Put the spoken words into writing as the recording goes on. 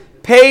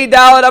Hey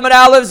Dalet Amar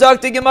Aleph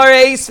Zakti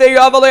Gemara Eisvei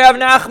Rav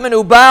Nachman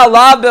Ubal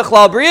Lav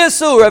Bechlal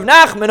Briasu. Rav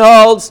Nachman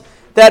holds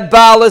that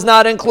Baal is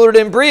not included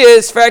in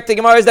Brias. Fact, the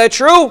Gemara, is that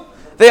true?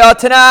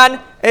 Ve'atanan,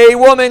 a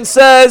woman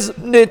says,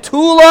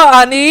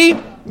 Nitula ani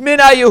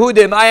mina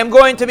Yehudim. I am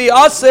going to be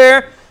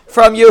aser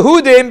from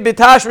Yehudim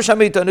b'tash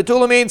v'shamita.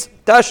 Nitula means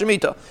tash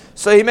v'shamita.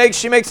 So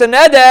she makes a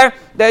neder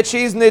that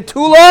she's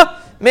Nitula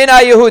mina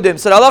Yehudim.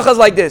 So the halacha is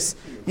like this.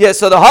 Yeah,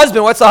 so the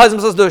husband, what's the husband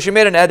supposed to do? She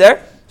made a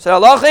neder. So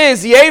the halacha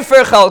is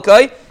Yefer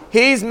Chalkai.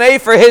 He's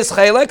made for his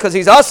chelik, because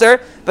he's aser,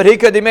 but he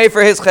could be made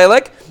for his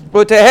chelik.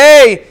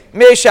 Utehei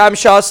misham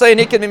shasei, and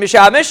he can be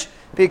mishamish,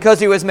 because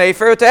he was made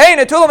for Utehei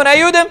Nitula mina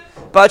Yehudim.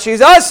 But she's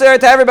aser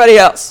to everybody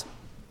else.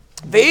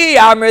 But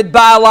according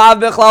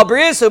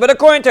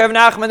to Rav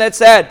Nachman, that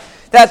said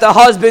that the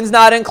husband's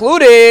not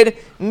included,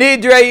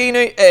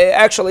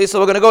 actually, so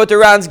we're going to go with the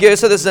Ran's Girsa.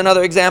 So this is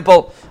another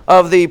example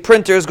of the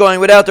printers going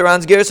without the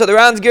Ran's Girsa. So the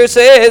Ran's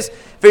Girsa is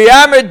a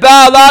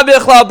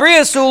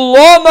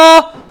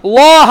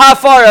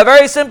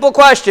very simple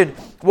question.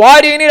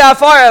 Why do you need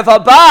hafara if a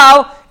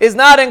Baal is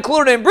not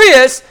included in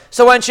Brias?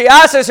 So when she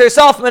asks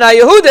herself Mina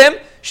Yehudim,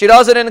 she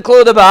doesn't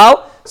include the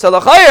Baal. So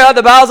l'chayra,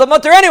 the Baal's a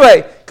mutter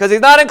anyway, because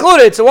he's not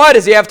included. So why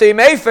does he have to be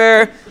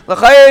mefer?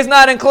 L'chayra is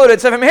not included.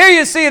 So from here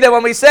you see that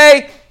when we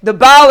say the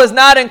Baal is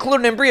not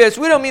included in Brias,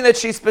 we don't mean that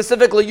she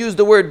specifically used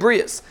the word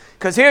Brias.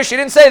 Because here she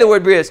didn't say the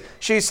word Brias.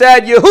 She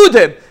said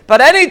Yehudim.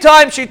 But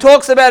anytime she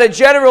talks about a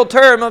general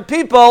term of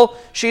people,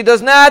 she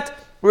does not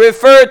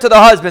refer to the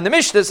husband. The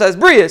Mishnah says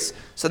Brias.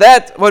 So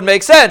that would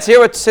make sense.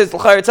 Here it says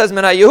l'chayra, it says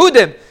Mina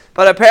Yehudim.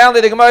 But apparently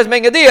the Gemara is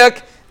making a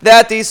diak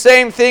that the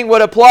same thing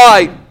would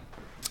apply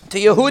to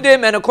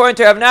Yehudim, and according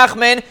to Rav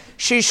Nachman,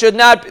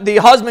 the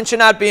husband should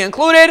not be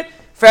included.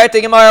 Fact,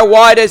 the Gemara,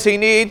 why does he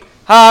need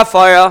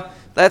hafara?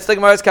 That's the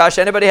Gemara's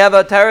kasha. Anybody have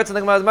a teretz in the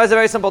Gemara's? It's a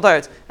very simple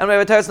teretz. Anybody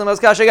have a teretz in the Gemara's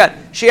kasha again?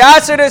 She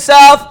answered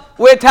herself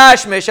with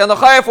tashmish, and the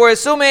chayef, we're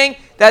assuming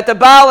that the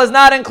Baal is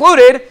not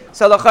included,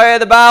 so the chayef,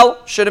 the Baal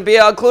shouldn't be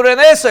included in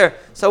the Isser.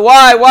 So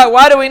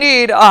why do we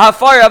need a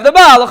hafara of the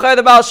Baal? The chayef,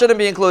 the Baal shouldn't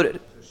be included.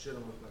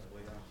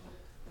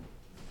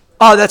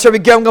 Oh, that's Rabbi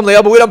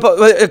Gamliel, but we don't put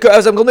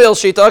as Gamliel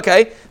shita,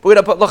 okay. But we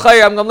don't put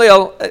l'chayr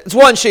Gamliel. It's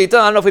one shita.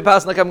 I don't know if we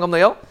pass l'chayr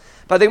Gamliel.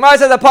 But the Gemara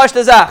says a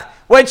pashta zach.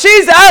 When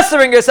she's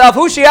answering herself,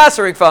 who's she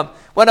answering from?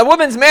 When a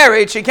woman's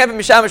married, she can't be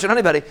mishamish on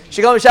anybody.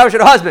 She can't be mishamish on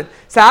her husband.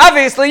 So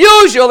obviously,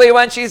 usually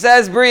when she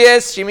says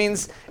brias, she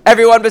means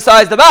everyone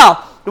besides the Baal.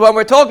 When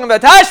we're talking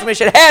about tashmish,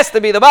 it has to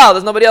be the Baal.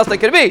 There's nobody else that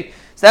could be.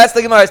 So that's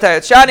the Gemara's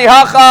teretz. Shani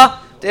hacha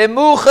de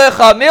muche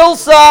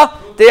chamilsa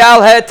de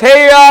al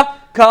hetera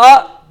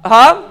ka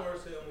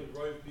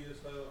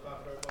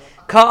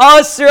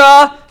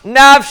Ka'asra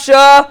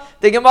nafsha.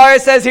 The Gemara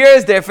says here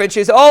is different.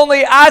 She's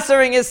only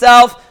answering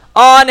herself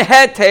on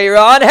heter.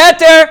 On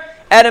heter,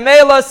 and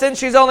Amela, since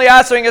she's only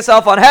answering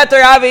herself on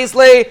heter,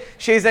 obviously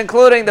she's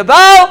including the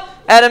Baal.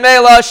 And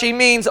Amela, she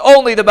means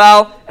only the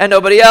Baal and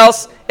nobody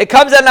else. It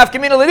comes out in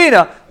Nafkamina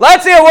Ladina.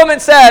 Let's say a woman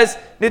says,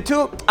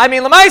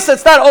 Lamaisa,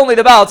 it's not only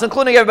the Baal, it's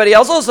including everybody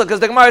else also, because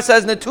the Gemara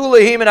says,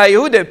 Netulahim and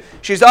Yehudim.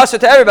 She's also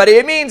to everybody.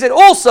 It means it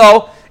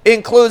also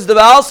includes the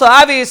Baal. So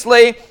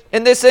obviously,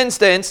 in this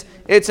instance,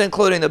 it's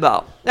including the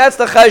Baal. That's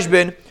the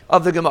cheshbon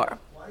of the Gemara.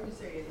 Why do you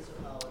say it is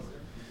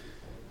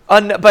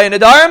a by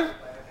Nedarim?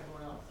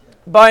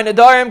 By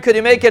Nedarim, could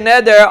you make a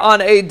neder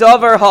on a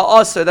davar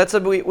ha'aser? That's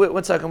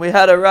one second. We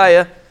had a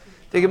raya.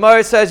 The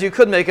Gemara says you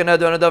could make a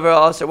neder on a davar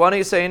ha'aser. Why don't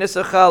you say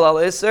nisachal al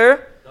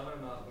iser?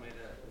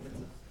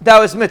 That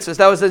was mitzvahs.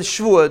 That was in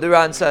shvua. The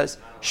Ran says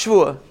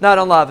shvua, not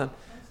on lavim.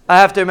 I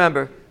have to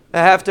remember.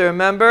 I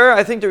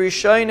think the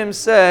Rishonim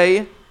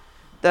say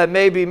that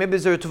maybe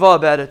there's a Ritva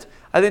about it.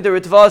 I think the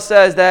Ritva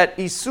says that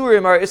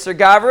Isurim are Isser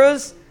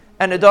Gavras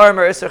and Nedarim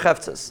are Isser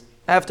Cheftzas.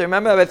 I have to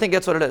remember, but I think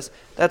that's what it is.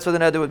 That's what the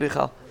Neder would be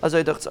Chal.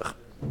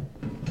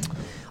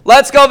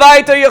 Let's go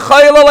weiter.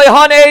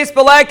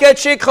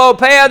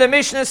 The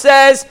Mishnah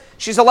says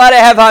she's allowed to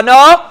have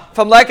Hana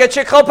from Leket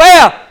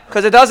Shikhopeah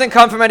because it doesn't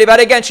come from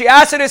anybody. Again, she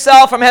asked it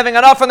herself from having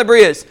enough from the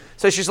Brias.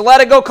 So she's allowed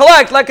to go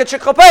collect Leket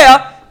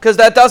Shikhopeah because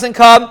that doesn't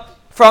come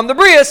from the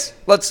Brias.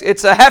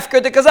 It's a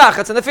Hefker de Kazach.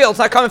 It's in the field. It's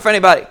not coming for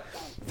anybody.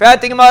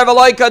 There's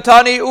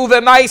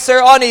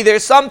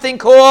something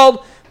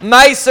called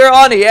Meiser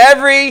Ani.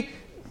 Every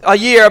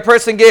year a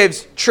person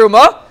gives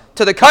Truma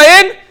to the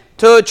Kayin,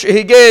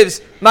 he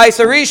gives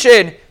Meiser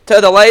Rishon to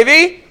the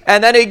Levi,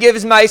 and then he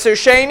gives Meiser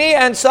Sheni,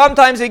 and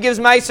sometimes he gives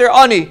Meiser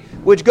Ani,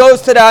 which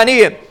goes to the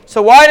Aniyim.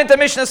 So why didn't the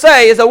Mishnah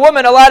say, is a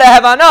woman allowed to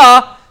have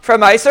Anah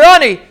from Meiser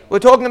Ani? We're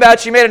talking about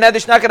she made a neder,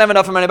 she's not going to have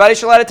enough from anybody,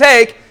 she's allowed to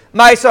take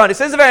Meiser Ani.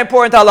 This is a very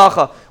important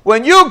halacha.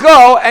 When you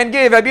go and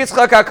give Rabbi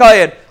Yitzchak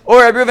HaKayin, or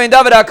Rabbi Reuven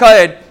David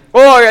HaKayin,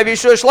 or Rabbi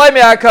Yeshua Shlomi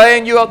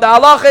HaKayin, the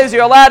halacha is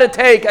you're allowed to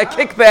take a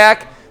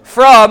kickback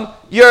from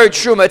your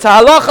truma. It's a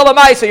halacha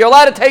l'maisa. You're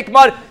allowed to take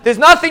money. There's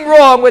nothing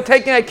wrong with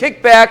taking a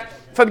kickback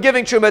from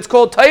giving truma. It's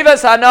called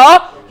toivas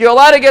hana. You're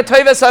allowed to get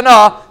toivas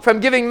hana from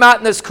giving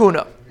matnas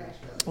kuna.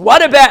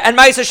 What about, and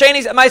Meiser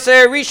Sheni,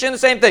 Meiser Rishon, the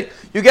same thing.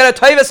 You get a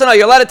toivas hana.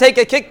 You're allowed to take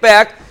a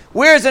kickback.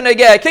 Where's it going to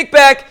get a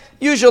kickback?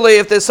 Usually,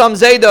 if there's some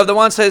Zaydav that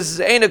wants his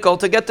Einikel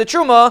to get the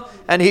Truma,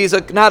 and he's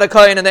not a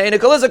Kohen and the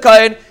Einikel is a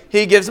Kohen,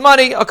 he gives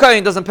money. A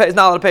Kohen is not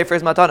allowed to pay for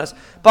his matanas.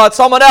 But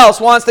someone else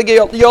wants to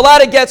give, you're allowed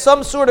to get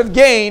some sort of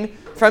gain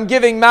from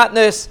giving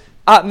matnas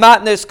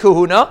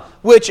kuhuna,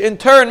 which in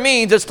turn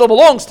means it still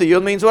belongs to you.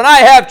 It means when I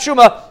have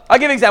Truma, I'll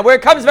give you an example. Where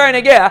it comes very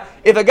negea,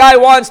 if a guy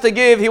wants to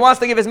give his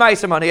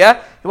Meiser money,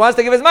 yeah? He wants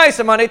to give his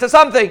Meiser money to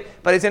something,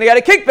 but he's going to get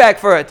a kickback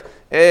for it.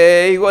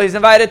 He's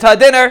invited to a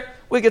dinner.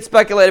 We could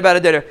speculate about a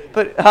dinner.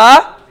 But,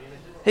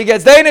 he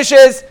gets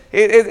Danishes.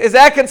 Is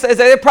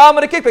there a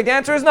problem with a kickback? The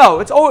answer is no.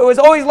 It was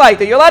always like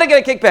that. You're allowed to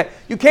get a kickback.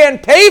 You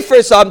can't pay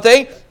for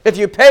something. If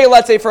you pay,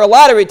 let's say, for a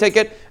lottery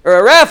ticket or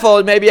a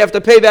raffle, maybe you have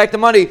to pay back the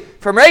money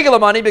from regular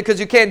money because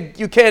you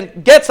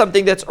can't get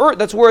something that's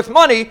worth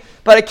money.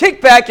 But a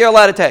kickback, you're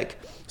allowed to take.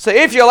 So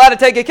if you're allowed to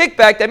take a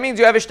kickback, that means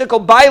you have a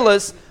shtickle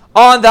bailas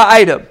on the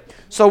item.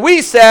 So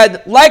we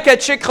said, like a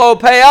chikho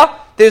peah,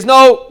 there's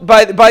no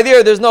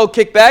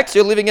kickbacks.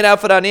 You're leaving it out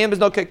for the aniyim. There's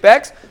no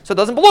kickbacks, so it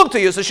doesn't belong to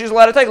you. So she's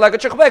allowed to take like a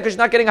chikho peah because she's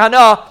not getting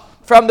hana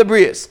from the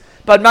brias.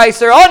 But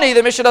Meiser Ani,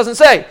 the Mishnah doesn't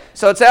say.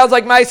 So it sounds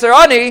like Meiser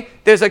Ani,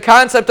 there's a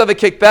concept of a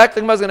kickback.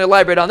 The Gemara is going to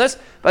elaborate on this,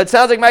 but it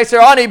sounds like Meiser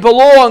Ani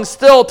belongs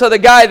still to the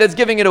guy that's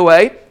giving it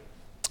away.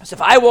 So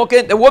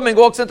if the woman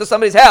walks into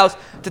somebody's house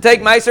to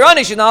take Meiser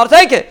Ani, she's not allowed to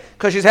take it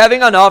because she's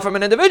having enough from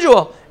an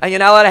individual. And you're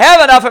not allowed to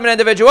have enough from an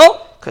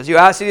individual because you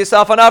ask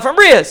yourself enough from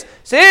Brias.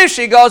 So if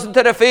she goes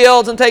into the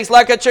fields and takes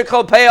like a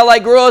chikho peah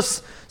like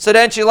Rus, so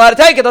then she's allowed to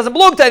take it. It doesn't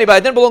belong to anybody.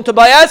 It didn't belong to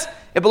Bayas.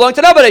 It belonged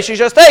to nobody. She's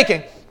just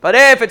taking. But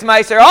if it's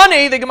Meiser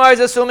Ani, the Gemara is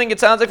assuming, it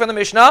sounds like from the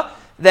Mishnah,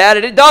 that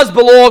it does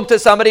belong to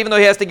somebody, even though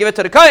he has to give it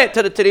to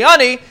the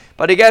Ani,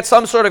 but he gets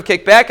some sort of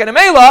kickback. And in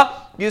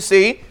Mela, you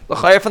see,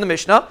 l'chayr from the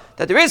Mishnah,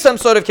 that there is some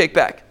sort of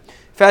kickback.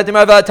 The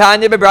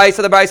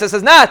Brisa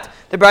says not.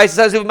 The Brisa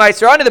says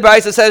Meiser Ani. The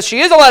Brisa says she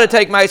is allowed to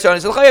take Meiser Ani.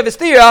 So l'chayr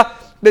v'stira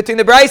between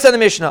the Brisa and the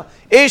Mishnah.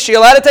 Is she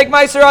allowed to take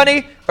Meiser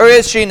Ani, or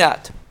is she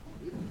not?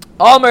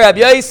 Omer Rab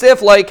Yosef,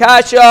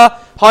 Loikasha,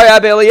 Har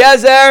Rab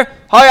Eliezer,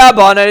 Har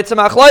Rabbanan. It's a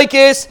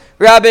machlokes.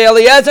 Rabbi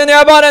Eliezer and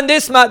Rabbanan.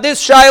 This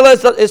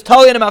shaila is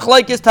totally in a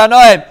machlokes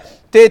Tanoim.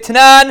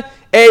 Titnan,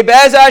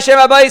 Be'ez Hashem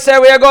Rabbi said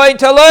we are going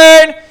to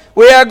learn.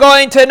 We are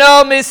going to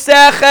know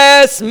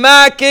Miseches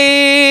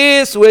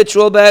Makis, which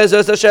will Be'ez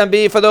Hashem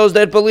be for those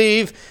that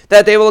believe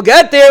that they will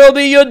get there. Will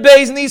be Yud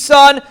Beis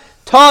Nisan,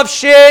 Tov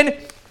Shin,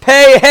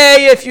 Pei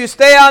Hey. If you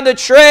stay on the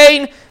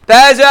train,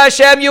 Be'ez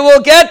Hashem, you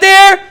will get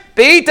there.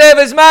 Be'itev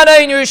Izmana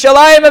in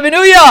Yerushalayim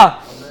Avinuya.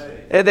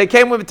 They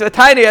came with a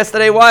tiny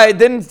yesterday why I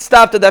didn't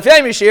stop the Daf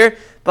Yomi Shir,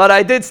 but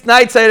I did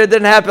night seder. It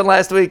didn't happen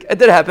last week. It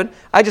did happen.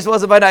 I just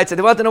wasn't by night seder.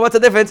 They want to know what's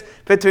the difference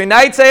between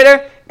night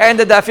seder and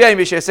the Daf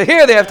Yomi Shir. So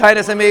here they have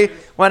tinus in me.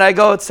 When I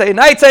go to say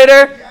night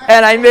seder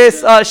and I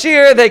miss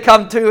Shir, they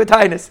come to a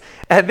tinus.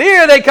 And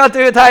here they come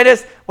to a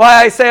tinus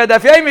why I say a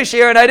Daf Yomi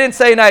Shir and I didn't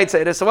say night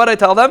seder. So what I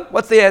tell them?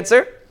 What's the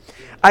answer?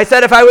 I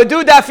said if I would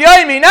do Daf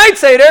Yomi night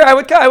seder, I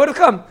would have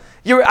come.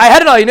 I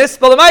had an ayinus,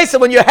 but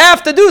when you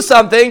have to do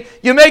something,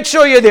 you make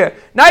sure you're there.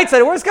 Night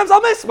seder, worst comes, I'll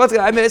miss.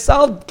 I miss,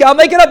 I'll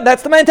make it up.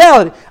 That's the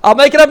mentality. I'll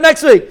make it up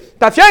next week.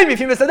 Daf Yomi,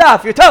 if you miss a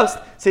daf, you're toast.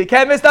 So you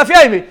can't miss Daf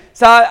Yomi.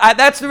 So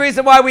that's the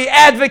reason why we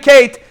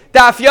advocate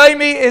Daf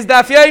Yomi. Is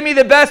Daf Yomi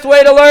the best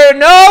way to learn?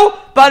 No,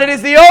 but it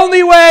is the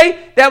only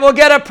way that will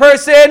get a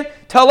person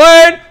to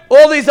learn.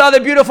 All these other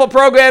beautiful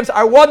programs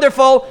are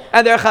wonderful,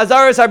 and their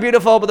chazaras are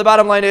beautiful, but the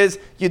bottom line is,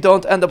 you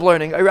don't end up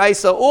learning. All right?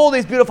 So all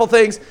these beautiful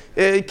things,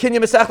 Kinya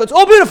Masechta, it's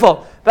all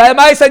beautiful. But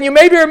and you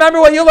maybe remember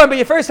what you learned, but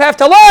you first have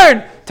to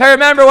learn to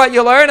remember what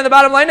you learned, and the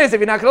bottom line is, if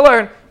you're not going to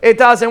learn, it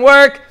doesn't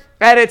work,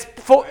 and it's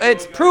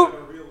proof.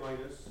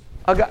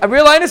 A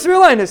real linus.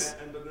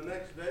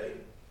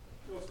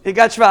 He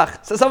got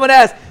shvach. So someone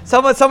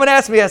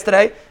asked me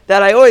yesterday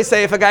that I always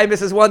say if a guy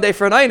misses one day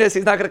for an inus,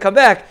 he's not going to come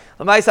back.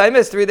 I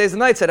missed 3 days and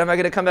nights. Said, am I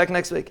going to come back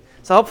next week?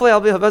 So hopefully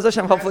I'll be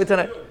hopefully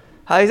tonight.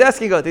 He's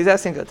asking good. He's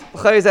asking good.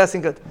 He's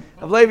asking good.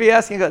 Ablevi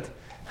asking good.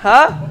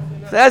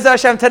 Be'ez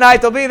Hashem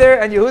tonight will be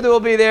there, and Yehuda will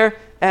be there,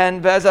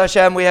 and Be'ez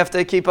Hashem we have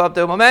to keep up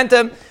the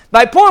momentum.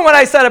 My point when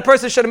I said a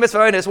person shouldn't miss for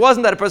inus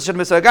wasn't that a person should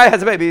miss. A guy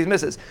has a baby, he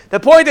misses. The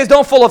point is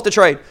don't fall off the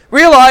train.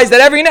 Realize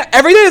that every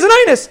day is an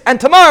inus, and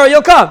tomorrow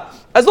you'll come.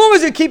 As long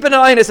as you keep an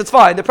inus, it's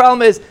fine. The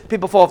problem is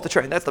people fall off the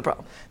train. That's the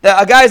problem.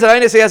 A guy's an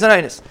inus, he has an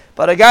inus.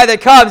 But a guy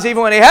that comes,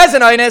 even when he has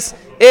an inus,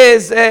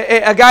 is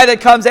a guy that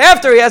comes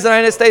after he has an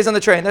inus, stays on the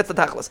train. That's the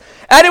tachlis.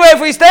 Anyway,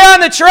 if we stay on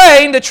the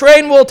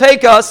train will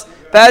take us,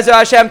 Be'ezer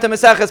Hashem, to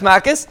Meseches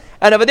Makis.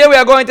 And over there we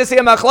are going to see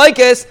a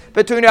machlokes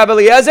between Rabbi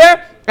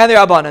Eliezer and the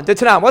Rabbanan.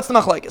 What's the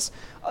machlokes?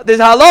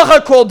 There's a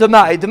halacha called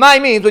demai. Demai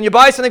means when you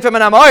buy something from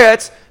an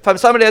amoritz, from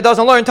somebody that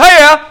doesn't learn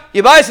Torah,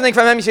 you buy something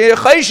from him, you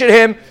chayshir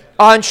him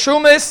on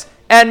shumas,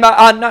 and not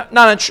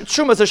on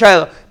Shumas or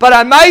Shiloh, but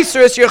on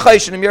Meiseris you're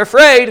chayshinim. You're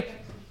afraid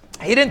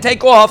he didn't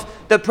take off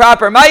the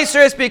proper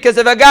Meiseris, because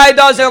if a guy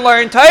doesn't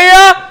learn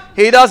Torah,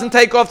 he doesn't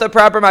take off the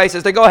proper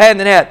Meiseris. They go hand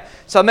in hand.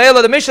 So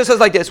Mela, the Mishnah says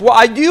like this: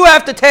 well, do you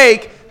have to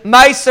take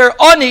Meiser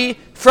Ani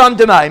from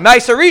Demai?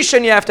 Meiser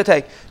Rishon you have to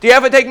take. Do you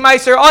have to take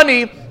Meiser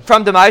Ani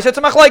from Demai, so it's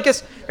a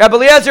machlekes. Rabbi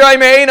Eliezer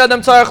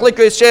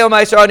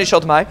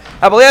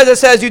Rabbi Eliezer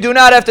says you do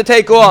not have to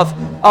take off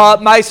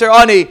Meiser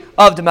Ani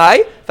of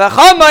Demai. The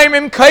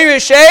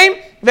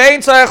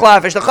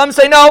Chum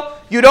say no,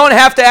 you don't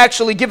have to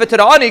actually give it to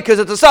the Ani because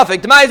it's a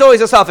suffix. Demai is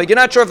always a suffix. You're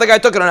not sure if the guy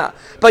took it or not.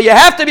 But you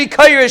have to be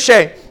Kair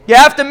Shem. You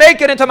have to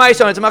make it into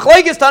Meiser Ani. It's a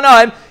machlekes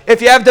Tanaim.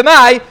 If you have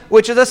Demai,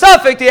 which is a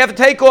suffix, do you have to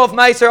take off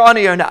Meiser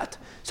Ani or not?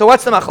 So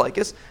what's the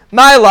machlekes?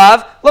 My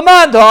love,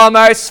 according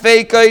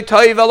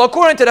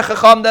to the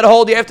Chacham that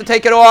hold you have to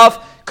take it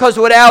off, because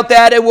without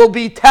that it will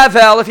be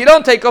tevel. If you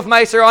don't take off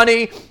Meiser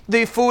Ani,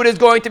 the food is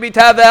going to be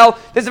tevel.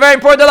 This is a very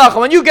important halacha.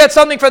 When you get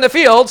something from the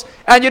fields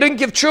and you didn't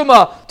give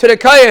truma to the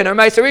Kayin or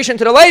Meiser Rishon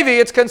to the Levi,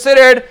 it's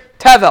considered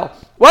tevel.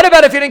 What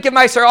about if you didn't give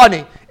Meiser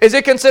Ani? Is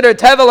it considered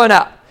tevel or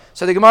not?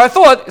 So the Gemara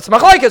thought, it's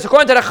machlekes.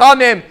 According to the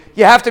Chamim,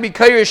 you have to be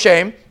Kair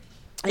Shem.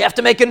 You have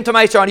to make it into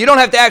Meiser Ani. You don't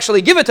have to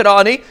actually give it to the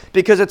Ani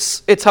because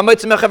it's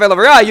Hametz Mechavel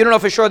Avarah. You don't know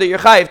for sure that you're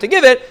chayiv to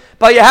give it,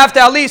 but you have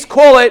to at least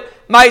call it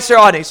Meiser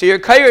Ani. So you're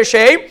Kair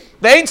Shem.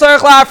 But you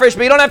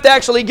don't have to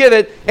actually give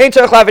it. Ein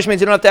tzarech lafish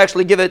means you don't have to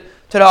actually give it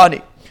to the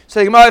Ani. So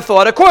the Gemara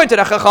thought, according to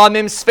the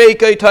Chachamim,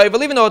 Sveikei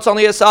Toivel, even though it's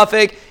only a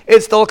suffix,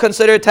 it's still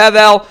considered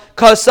Tevel.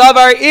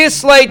 Kasavar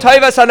Islay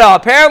Toivas Hana.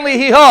 Apparently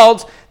he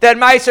holds that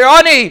Meiser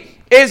Ani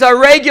is a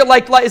regular,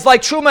 is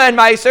like Truma and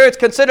Meiser. It's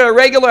considered a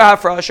regular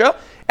hafrasha.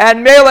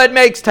 And Mela it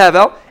makes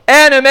Tevel.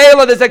 And in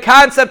Mela there's a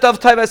concept of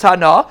Toivas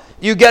Hana.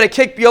 You get a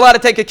kick. You're allowed to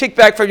take a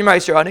kickback from your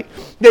Meiser Ani.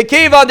 The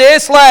Kiva the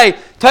Islay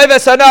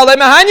Toivas Hana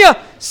Lemahanya.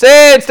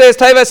 Since there's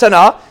Toivas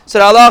Hana, so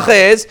the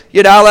halacha is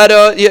you're not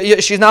allowed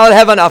to, she's not allowed to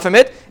have enough of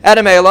it. At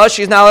a Mela,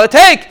 she's not allowed to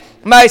take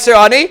Meiser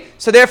Ani.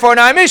 So therefore,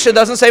 now Mishnah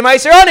doesn't say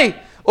Meiser Ani.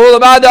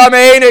 Ulamad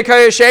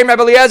Amein Shame.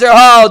 Rabbi Eliezer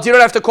holds you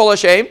don't have to call a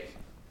shame.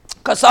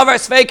 Kasavar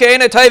Sveika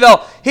in a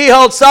Tevel, he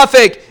holds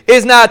suffix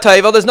is not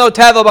Tevel. There's no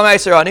Tevel by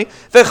Meiser Ani.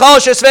 V'chol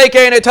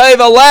Sveika in a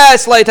Tevel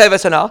less lay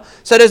Teves Hana.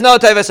 So there's no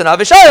Teves Hana.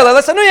 V'shayel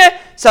listen to you.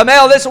 So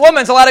male, this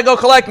woman's allowed to go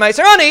collect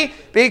Meiser Ani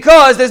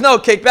because there's no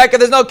kickback. If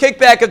there's no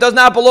kickback, it does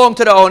not belong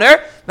to the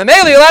owner. The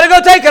male, you're allowed to go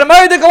take it.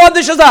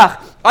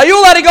 Are you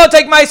allowed to go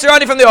take Meiser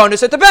Ani from the owner?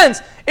 So it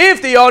depends.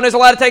 If the owner is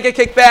allowed to take a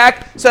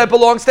kickback, so it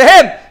belongs to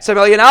him.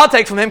 So you're not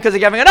take from him because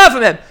they're giving enough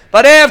of him.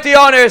 But if the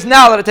owner is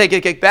not allowed to take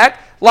a kickback,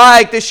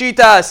 like the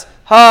Shitas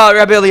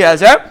Rabbi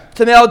Eliezer,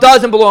 the male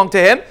doesn't belong to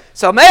him.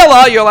 So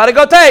Mela, you're allowed to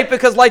go take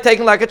because like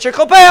taking like a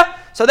Chikopea.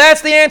 So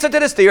that's the answer to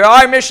this theory.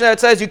 Our Mishnah that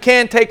says you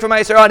can't take from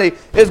Meiser Ani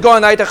is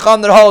going like the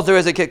Chum that holds there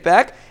is a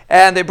kickback.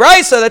 And the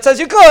Brisa that says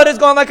you could is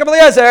going like Rabbi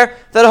Eliezer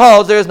that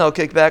holds there is no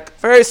kickback.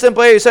 Very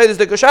simply, you say this is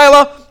the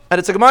Kushaila, and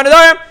it's a Gemara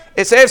Nedarim.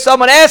 It's if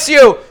someone asks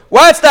you,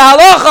 what's the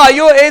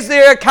halacha? Is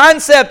there a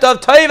concept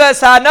of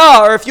Toivas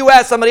Hana? Or if you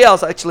ask somebody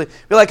else, actually,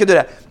 we like to do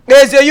that.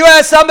 You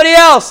ask somebody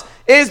else,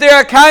 is there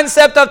a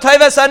concept of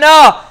Toivas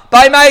Hana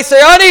by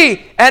Meiser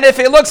Ani? And if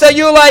he looks at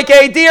you like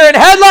a deer in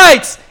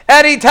headlights,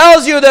 and he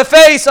tells you the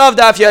face of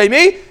Daf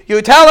Yomi,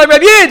 you tell him,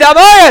 Rabbi Yid,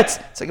 Amaretz.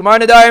 It's a Gemara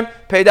Nedarim,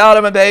 paid out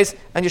on a base,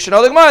 and you should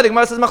know the Gemara. The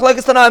Gemara says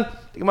Machlekes Tanam.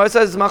 The Gemara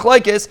says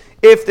Machlekes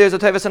if there's a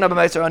Toivas Hana by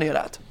Meiser Ani or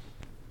not.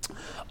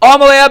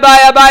 Amalei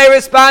Abaye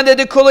responded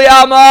to Kuli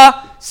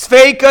Alma,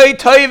 Sveikei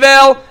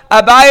Toivel.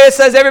 Abaye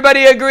says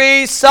everybody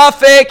agrees,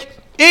 Safek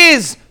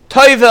is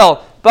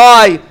Toivel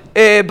by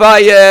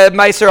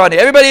Meiser Ani.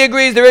 Everybody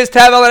agrees there is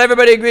Tavel, and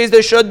everybody agrees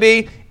there should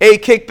be a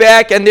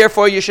kickback, and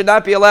therefore you should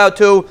not be allowed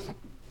to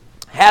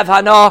have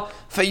Hana.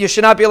 You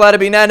should not be allowed to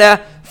be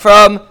Nana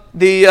from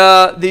the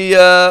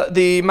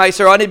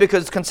Meiser Ani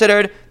because it's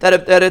considered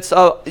that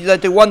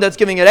the one that's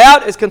giving it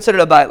out is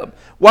considered a Bailam.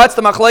 What's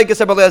the machlekes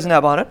Rabbi Eliezer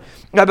and Rabbanan?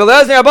 Rabbi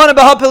Eliezer and Rabbanan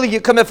b'hapil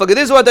kamiflag. This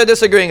is what they're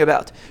disagreeing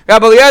about.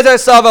 Rabbi Eliezer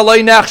sava lo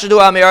nachshdu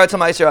amiyar to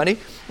Meiser Ani.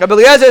 Rabbi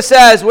Eliezer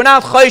says we're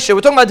not chaysha.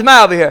 We're talking about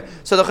Dmai over here.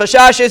 So the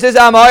chashash is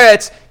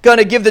Amaretz going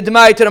to give the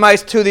Dmai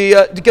to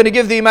the going to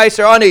give the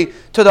Meiser Ani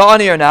to the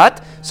Ani or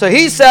not? So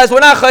he says we're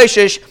not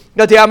chayshish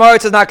that the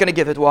Amaretz is not going to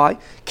give it. Why?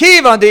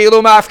 Kivan the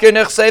ilu mafkir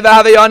nechsei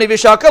v'havayani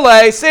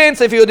v'shakalei.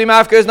 Since if he would be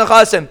mafkir is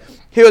nechasim,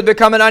 he would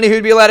become an Ani who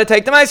would be allowed to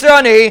take the Meiser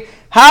Ani.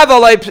 Have a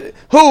leip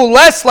who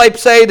less leip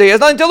seida. He has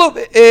nothing to do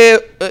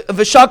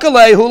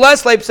v'shakalei who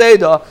less leip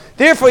seida.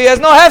 Therefore, he has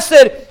no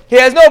hefsid. He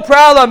has no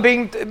problem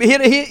being.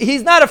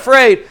 He's not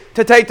afraid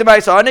to take the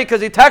Meiser Ani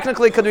because he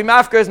technically could be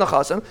mafkir as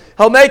nechasim.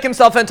 He'll make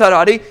himself into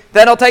Aradi.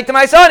 Then he'll take the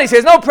Meiser Ani. So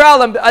he has no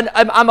problem.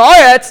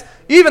 Amaretz,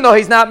 even though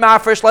he's not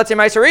mafresh, let's say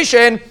Meiser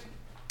Rishon.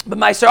 But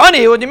Meiser Ani,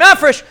 he would be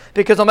mafresh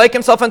because he'll make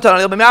himself into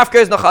He'll be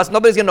mafkir as nechasim.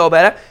 Nobody's going to know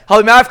about it.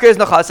 He'll be mafkir as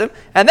nechasim.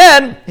 And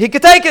then he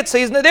could take it.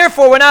 So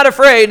therefore, we're not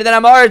afraid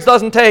that Amaretz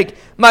doesn't take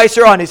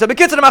Meiser Ani. So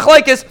because the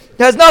machlekes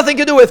has nothing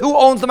to do with who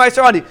owns the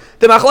Meiser Ani.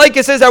 The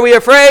machlekes is, are we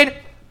afraid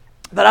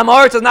that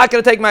Amaretz is not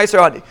going to take Meiser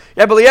Ani?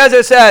 Rabbi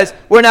Eliezer says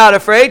we're not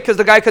afraid because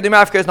the guy could be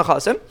mafkir as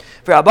nechasim.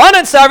 For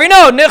Rabbanan Savi,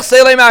 no,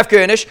 nichsele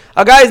mafkir inish.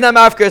 A guy is not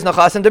mafkir as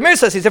nechasim. Demir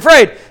says he's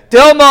afraid.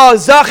 Dilma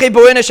zachi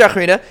buinish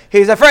achrina.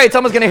 He's afraid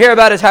someone's going to hear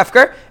about his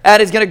hefker and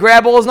he's going to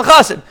grab all his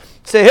nechasim.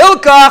 So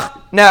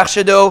hilkach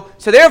nachshadu.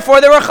 So therefore,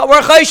 we're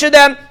chayshed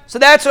them. So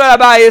that's what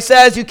Abaye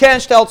says. You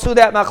can't tell to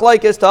that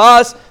machlaikis to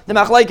us. The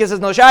machlaikis is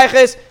no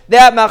shaychis.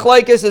 That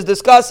machlaikis is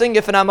discussing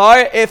if an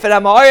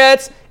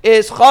amaretz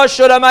is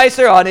chashud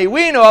meiser ani.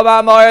 We know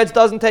about amaretz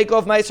doesn't take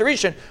off meiser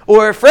rishon.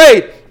 We're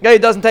afraid he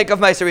doesn't take off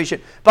meiser rishon.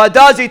 But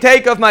does he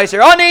take off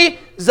meiser ani?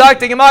 Zak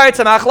the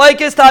gemaretz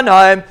machlaikis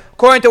tanaim.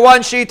 According to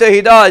one shita,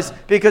 he does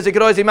because he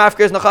could always be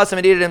mafkir's nechasim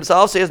and eat it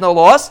himself, so he has no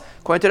loss.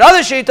 According to the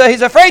other shita,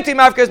 he's afraid to be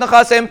mafkir's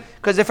nechasim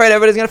because he's afraid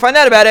everybody's going to find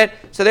out about it.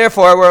 So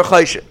therefore, we're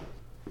chayshin.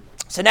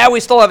 So now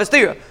we still have a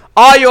stira.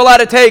 Are you allowed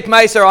to take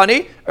meiser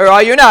ani, or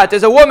are you not?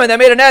 There's a woman that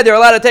made an ed. They're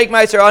allowed to take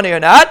meiser ani or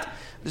not.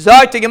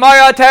 Zak the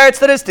gemara teretz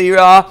to the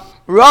stira.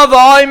 Rava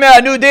oimer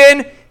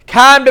anudin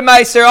kam be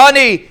meiser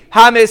ani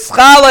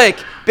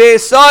hamischalik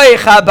be'esoi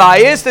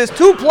chabayis. There's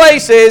two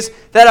places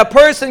that a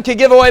person can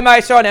give away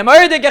meiser ani.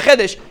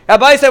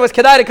 Rabbi said it was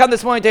kedai to come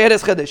this morning to hit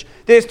his chiddush.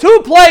 There's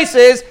two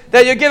places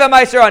that you give a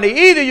meiser ani.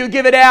 Either you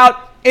give it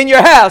out in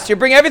your house. You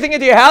bring everything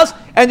into your house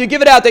and you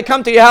give it out. They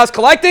come to your house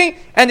collecting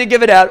and you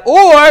give it out.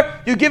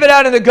 Or you give it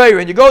out in the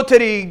geirin. You go to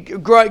the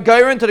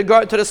geirin,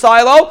 to the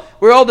silo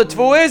where all the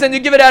tvu is, and you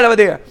give it out over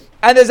there.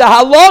 And there's a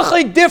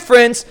halachic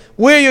difference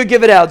where you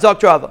give it out. Zok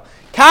Trava.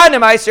 Kana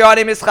meiser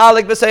ani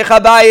mischalik b'sei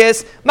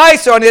chabayis.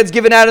 Meiser ani that's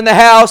given out in the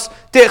house.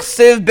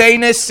 Tichsiv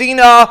bein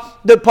nesina.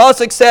 The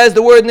pasuk says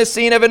the word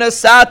nesina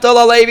v'nesatal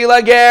alevi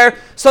lager.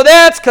 So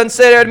that's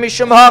considered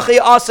mishum hachi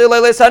asir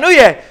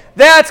le'lisanuye.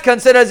 That's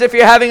considered as if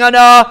you're having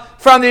ana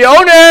from the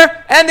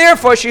owner, and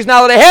therefore she's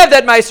not allowed to have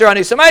that meiser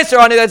ani. So meiser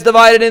ani that's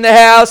divided in the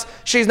house,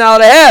 she's not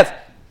allowed to have.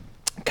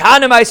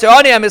 Kana meiser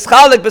ani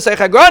amischalik b'sei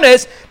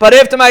chagronis. But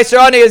if the meiser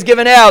ani is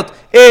given out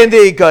in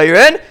the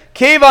geirin,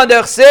 Kivan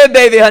dechsiv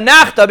bevi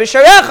hanachta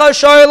b'sharecha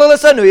shor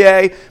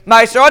l'lisanuye.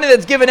 Meiser ani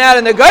that's given out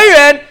in the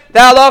geirin, the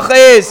halacha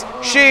is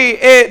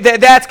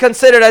that's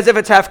considered as if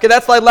it's hefker.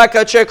 That's like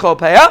leka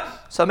chikhopeya.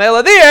 So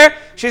mela there,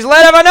 she's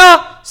let have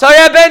ana. So you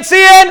have ben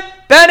Sian,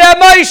 ben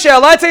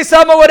Moshe. Let's say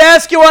someone would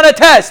ask you on a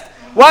test,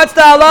 what's the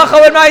halacha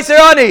with meiser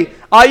ani?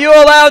 Are you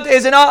allowed?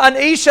 Is an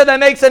isha that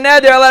makes a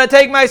neder allowed to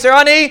take meiser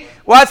ani?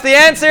 What's the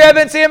answer?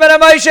 Ben Sian ben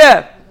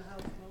Moshe.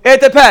 It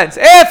depends.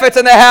 If it's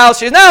in the house,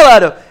 she's not allowed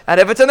to.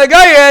 And if it's in the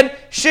geirin,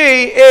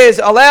 she is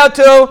allowed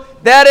to.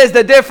 That is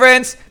the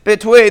difference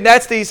between,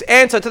 that's the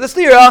answer to the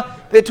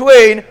stira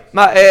between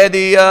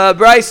the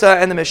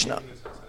Brisa and the Mishnah.